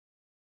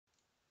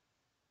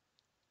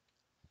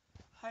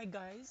Hi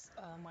guys,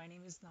 my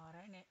name is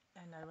Narayan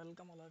and I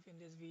welcome all of you in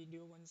this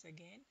video once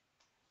again.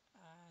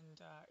 And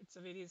it's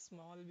a very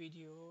small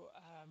video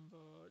I have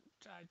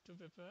tried to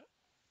prepare.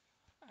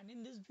 And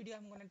in this video,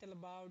 I'm gonna tell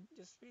about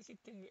just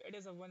basic thing. It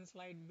is a one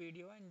slide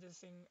video and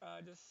just saying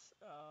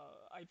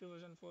IP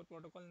version 4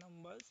 protocol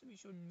numbers. We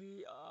should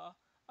be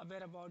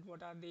aware about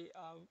what are the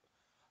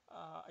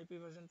IP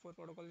version 4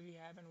 protocols we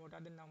have and what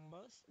are the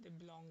numbers they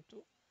belong to.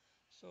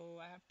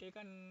 So I have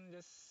taken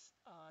this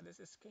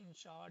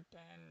screenshot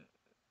and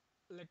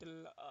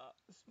little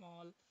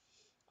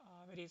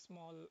very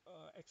small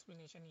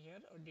explanation here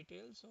or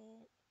detail. So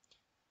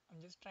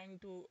I'm just trying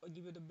to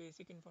give you the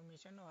basic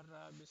information or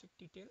basic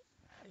detail.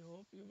 I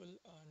hope you will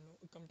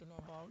come to know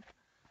about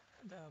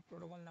the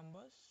protocol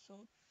numbers.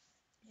 So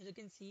as you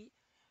can see,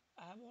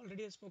 I have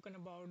already spoken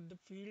about the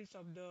fields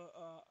of the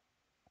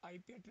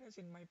IP address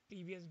in my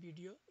previous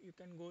video. You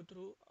can go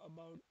through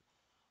about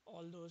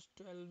all those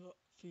 12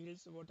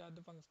 fields, what are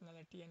the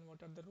functionality and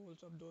what are the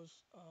roles of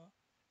those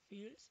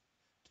fields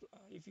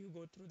if you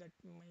go through that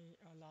my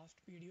last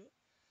video.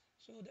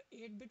 So the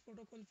 8-bit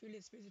protocol field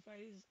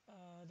specifies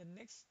the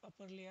next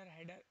upper layer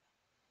header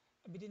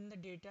within the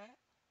data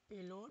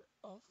payload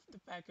of the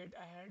packet.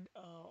 I had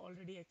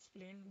already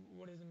explained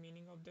what is the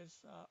meaning of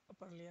this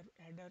upper layer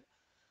header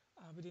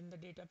within the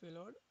data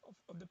payload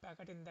of the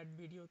packet in that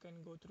video. You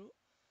can go through.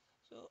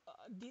 So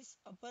these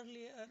upper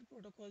layer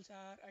protocols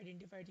are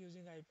identified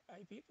using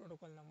IP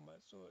protocol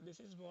number. So this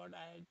is what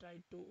I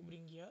tried to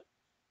bring here.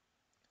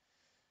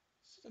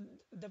 So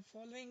the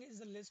following is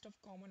the list of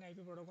common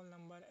IP protocol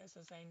number as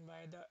assigned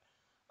by the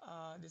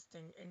this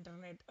thing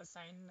Internet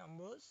Assigned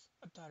Numbers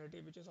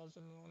Authority, which is also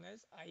known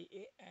as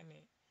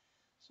IANA.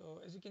 So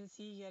as you can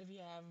see here, we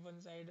have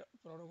one side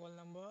protocol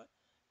number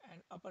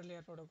and upper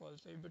layer protocol.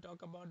 So if we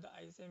talk about the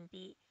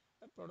ISMP,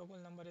 the protocol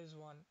number is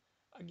 1.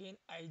 Again,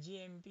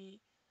 IGMP,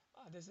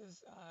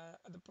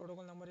 the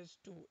protocol number is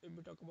 2. If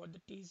we talk about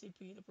the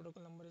TCP, the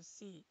protocol number is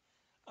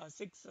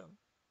 6.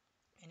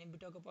 And if we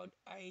talk about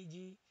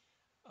IG,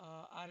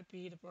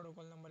 RP, the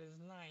protocol number is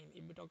 9.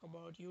 If we talk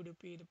about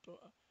UDP,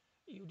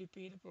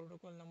 the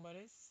protocol number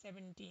is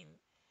 17.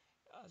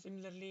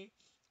 Similarly,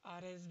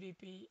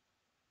 RSVP,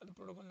 the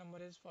protocol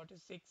number is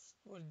 46.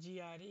 For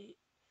GRE,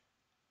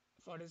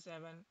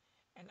 47,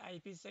 and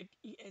IPsec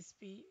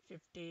ESP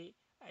 50,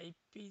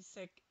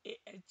 IPsec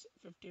AH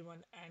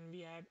 51, and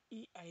we have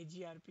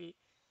EIGRP,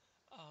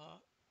 uh,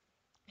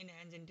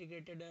 enhanced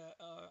integrated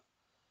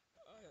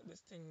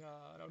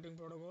routing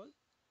protocol.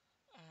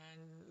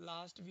 And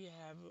last we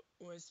have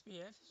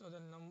OSPF. So the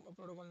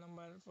protocol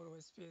number for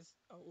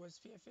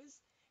OSPF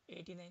is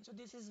 89. So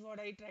this is what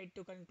I tried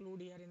to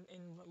conclude here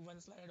in one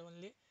slide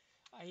only.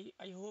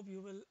 I hope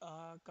you will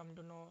come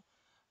to know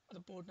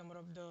the port number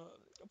of the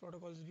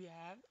protocols we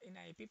have in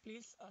IP.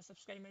 Please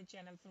subscribe my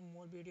channel for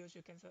more videos.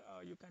 You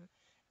can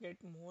get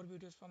more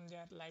videos from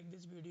there. Like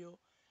this video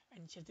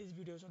and share this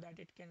video so that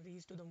it can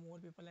reach to the more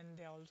people and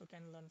they also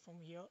can learn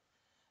from here.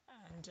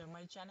 And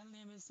my channel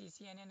name is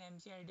CCNN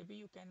MCIDB.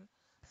 You can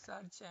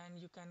search and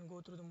you can go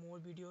through the more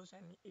videos,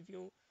 and if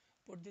you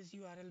put this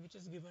URL which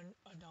is given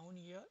down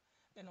here,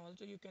 then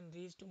also you can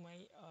reach to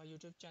my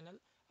YouTube channel.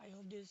 I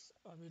hope this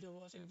video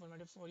was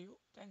informative for you.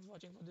 Thanks for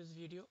watching for this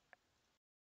video.